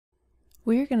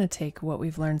We're going to take what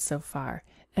we've learned so far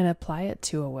and apply it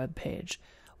to a web page.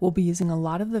 We'll be using a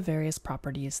lot of the various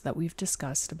properties that we've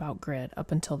discussed about Grid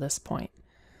up until this point.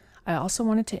 I also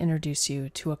wanted to introduce you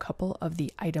to a couple of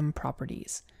the item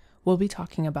properties. We'll be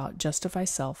talking about Justify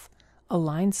Self,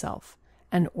 Align Self,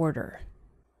 and Order.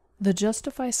 The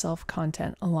Justify Self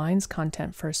content aligns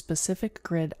content for specific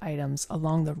grid items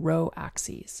along the row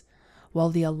axes, while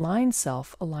the Align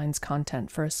Self aligns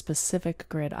content for a specific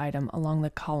grid item along the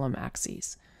column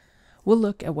axes. We'll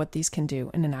look at what these can do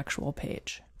in an actual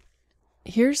page.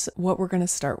 Here's what we're going to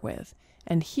start with,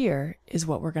 and here is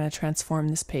what we're going to transform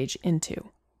this page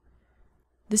into.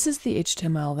 This is the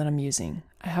HTML that I'm using.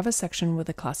 I have a section with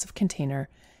a class of container.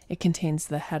 It contains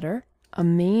the header, a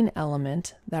main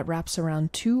element that wraps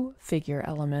around two figure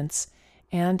elements,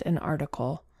 and an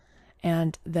article,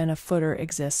 and then a footer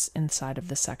exists inside of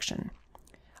the section.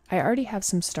 I already have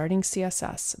some starting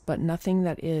CSS, but nothing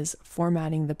that is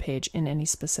formatting the page in any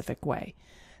specific way.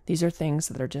 These are things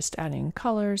that are just adding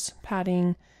colors,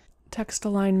 padding, text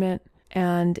alignment,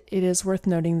 and it is worth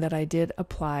noting that I did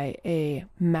apply a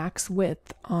max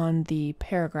width on the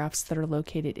paragraphs that are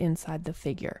located inside the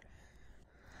figure.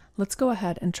 Let's go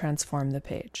ahead and transform the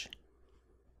page.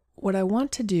 What I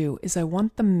want to do is I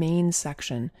want the main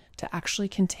section to actually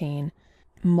contain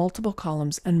multiple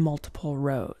columns and multiple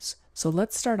rows. So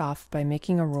let's start off by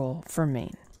making a rule for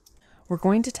main. We're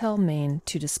going to tell main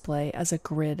to display as a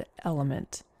grid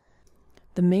element.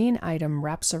 The main item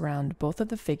wraps around both of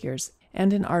the figures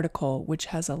and an article which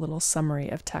has a little summary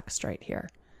of text right here.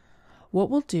 What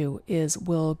we'll do is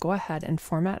we'll go ahead and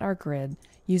format our grid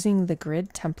using the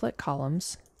grid template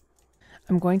columns.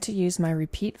 I'm going to use my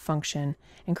repeat function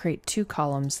and create two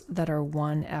columns that are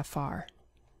 1FR.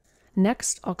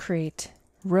 Next, I'll create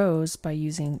rows by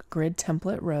using grid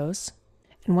template rows.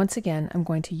 And once again, I'm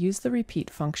going to use the repeat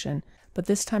function, but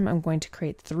this time I'm going to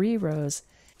create 3 rows,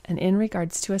 and in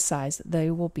regards to a size,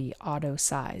 they will be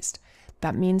auto-sized.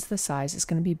 That means the size is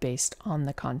going to be based on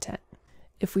the content.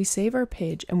 If we save our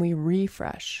page and we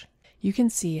refresh, you can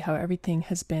see how everything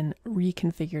has been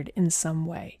reconfigured in some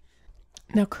way.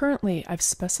 Now currently I've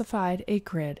specified a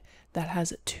grid that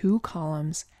has 2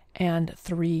 columns and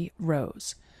 3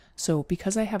 rows. So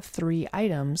because I have 3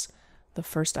 items, the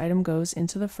first item goes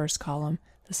into the first column,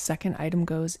 the second item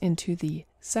goes into the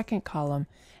second column,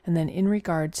 and then in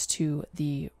regards to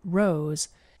the rows,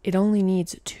 it only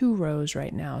needs 2 rows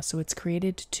right now, so it's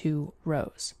created 2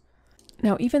 rows.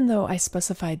 Now even though I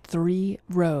specified 3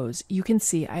 rows, you can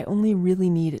see I only really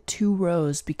need 2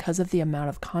 rows because of the amount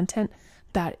of content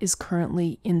that is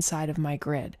currently inside of my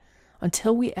grid.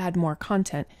 Until we add more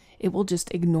content, it will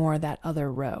just ignore that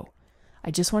other row. I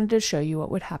just wanted to show you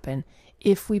what would happen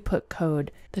if we put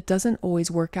code that doesn't always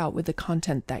work out with the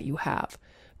content that you have.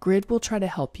 Grid will try to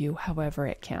help you however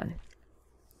it can.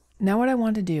 Now what I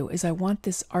want to do is I want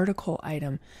this article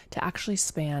item to actually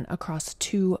span across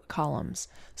 2 columns.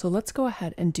 So let's go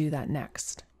ahead and do that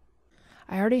next.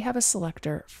 I already have a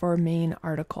selector for main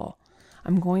article.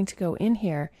 I'm going to go in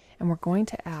here and we're going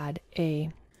to add a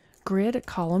grid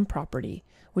column property,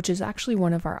 which is actually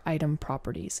one of our item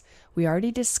properties. We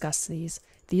already discussed these.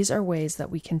 These are ways that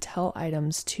we can tell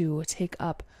items to take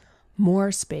up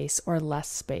more space or less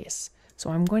space.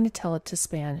 So I'm going to tell it to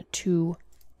span 2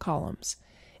 columns.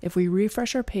 If we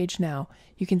refresh our page now,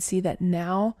 you can see that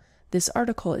now this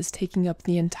article is taking up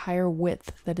the entire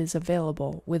width that is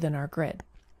available within our grid.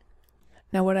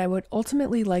 Now what I would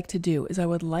ultimately like to do is I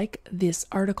would like this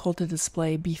article to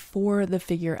display before the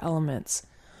figure elements.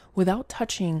 Without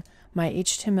touching my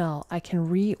HTML, I can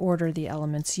reorder the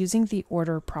elements using the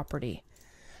order property.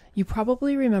 You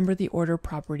probably remember the order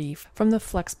property from the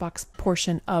Flexbox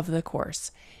portion of the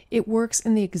course. It works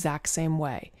in the exact same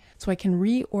way. So I can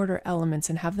reorder elements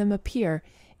and have them appear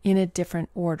in a different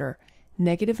order.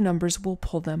 Negative numbers will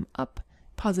pull them up,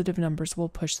 positive numbers will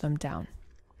push them down.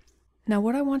 Now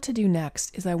what I want to do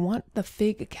next is I want the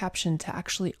fig caption to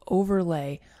actually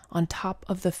overlay on top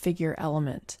of the figure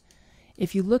element.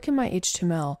 If you look in my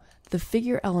HTML, the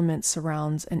figure element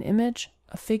surrounds an image,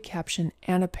 a fig caption,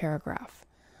 and a paragraph.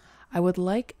 I would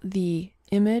like the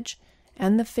image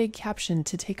and the fig caption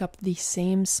to take up the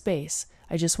same space.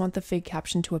 I just want the fig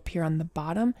caption to appear on the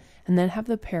bottom and then have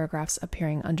the paragraphs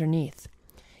appearing underneath.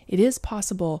 It is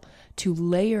possible to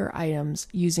layer items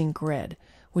using grid,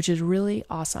 which is really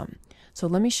awesome. So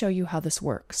let me show you how this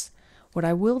works. What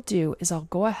I will do is I'll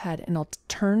go ahead and I'll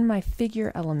turn my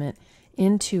figure element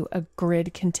into a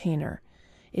grid container.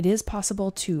 It is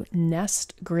possible to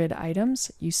nest grid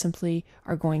items. You simply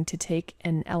are going to take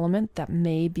an element that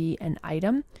may be an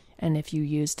item, and if you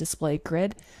use display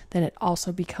grid, then it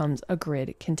also becomes a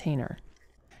grid container.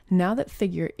 Now that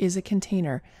figure is a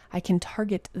container, I can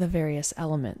target the various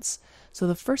elements. So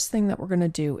the first thing that we're going to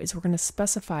do is we're going to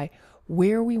specify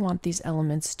where we want these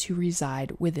elements to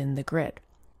reside within the grid.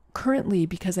 Currently,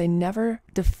 because I never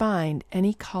defined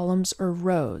any columns or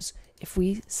rows, if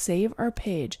we save our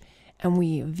page and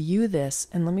we view this,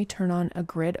 and let me turn on a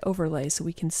grid overlay so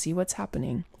we can see what's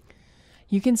happening,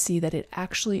 you can see that it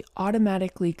actually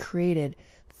automatically created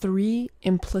 3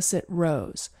 implicit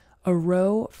rows, a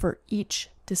row for each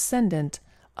descendant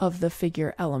of the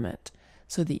figure element.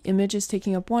 So the image is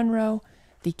taking up 1 row,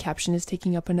 the caption is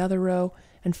taking up another row,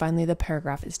 and finally the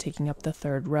paragraph is taking up the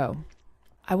 3rd row.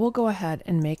 I will go ahead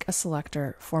and make a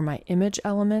selector for my image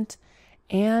element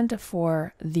and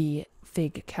for the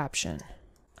fig caption.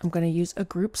 I'm going to use a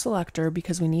group selector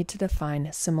because we need to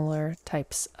define similar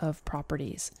types of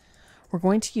properties. We're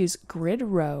going to use grid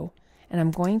row, and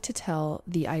I'm going to tell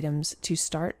the items to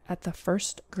start at the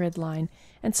first grid line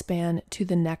and span to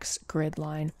the next grid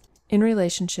line in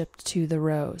relationship to the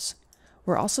rows.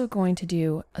 We're also going to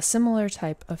do a similar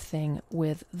type of thing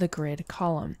with the grid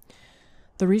column.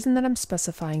 The reason that I'm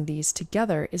specifying these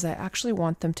together is I actually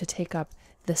want them to take up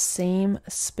the same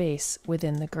space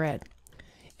within the grid.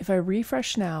 If I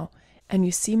refresh now and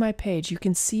you see my page, you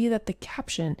can see that the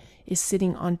caption is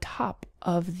sitting on top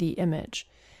of the image.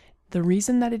 The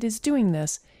reason that it is doing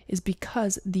this is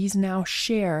because these now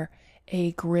share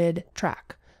a grid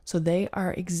track. So they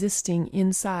are existing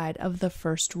inside of the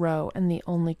first row and the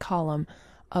only column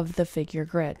of the figure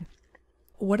grid.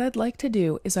 What I'd like to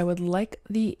do is I would like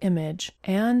the image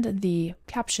and the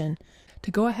caption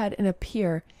to go ahead and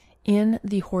appear in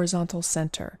the horizontal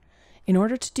center. In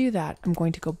order to do that, I'm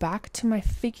going to go back to my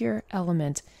figure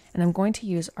element and I'm going to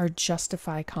use our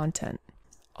justify content.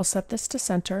 I'll set this to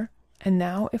center, and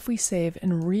now if we save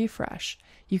and refresh,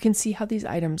 you can see how these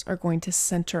items are going to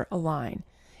center align.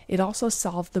 It also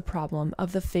solved the problem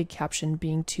of the fig caption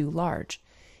being too large.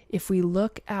 If we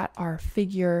look at our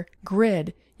figure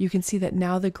grid, you can see that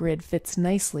now the grid fits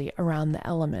nicely around the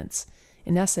elements.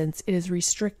 In essence, it is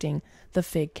restricting the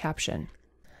fig caption.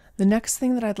 The next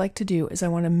thing that I'd like to do is I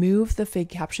want to move the fig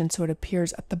caption so it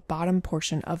appears at the bottom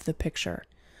portion of the picture.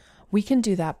 We can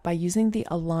do that by using the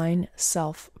align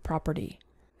self property.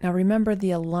 Now remember,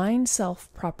 the align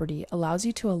self property allows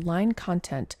you to align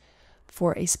content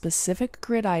for a specific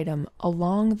grid item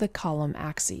along the column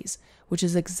axes, which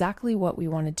is exactly what we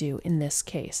want to do in this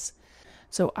case.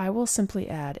 So I will simply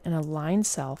add an align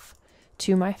self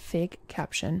to my fig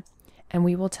caption, and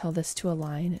we will tell this to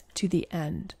align to the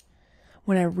end.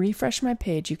 When I refresh my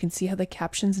page, you can see how the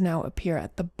captions now appear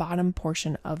at the bottom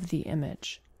portion of the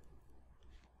image.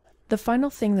 The final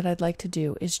thing that I'd like to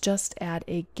do is just add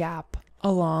a gap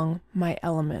along my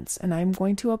elements, and I'm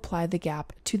going to apply the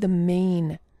gap to the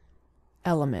main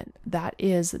element. That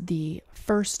is the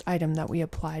first item that we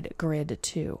applied grid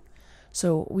to.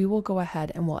 So we will go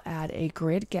ahead and we'll add a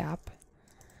grid gap,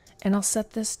 and I'll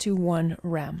set this to 1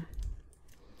 rem.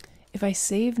 If I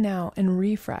save now and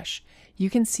refresh, you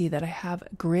can see that I have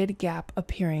grid gap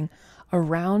appearing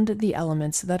around the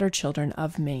elements that are children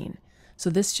of main. So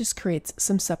this just creates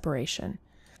some separation.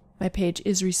 My page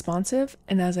is responsive,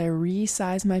 and as I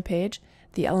resize my page,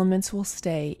 the elements will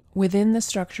stay within the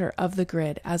structure of the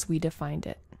grid as we defined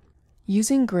it.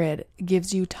 Using grid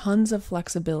gives you tons of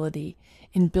flexibility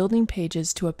in building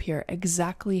pages to appear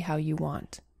exactly how you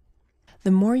want.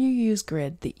 The more you use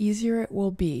grid, the easier it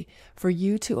will be for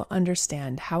you to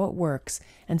understand how it works,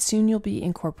 and soon you'll be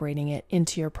incorporating it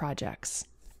into your projects.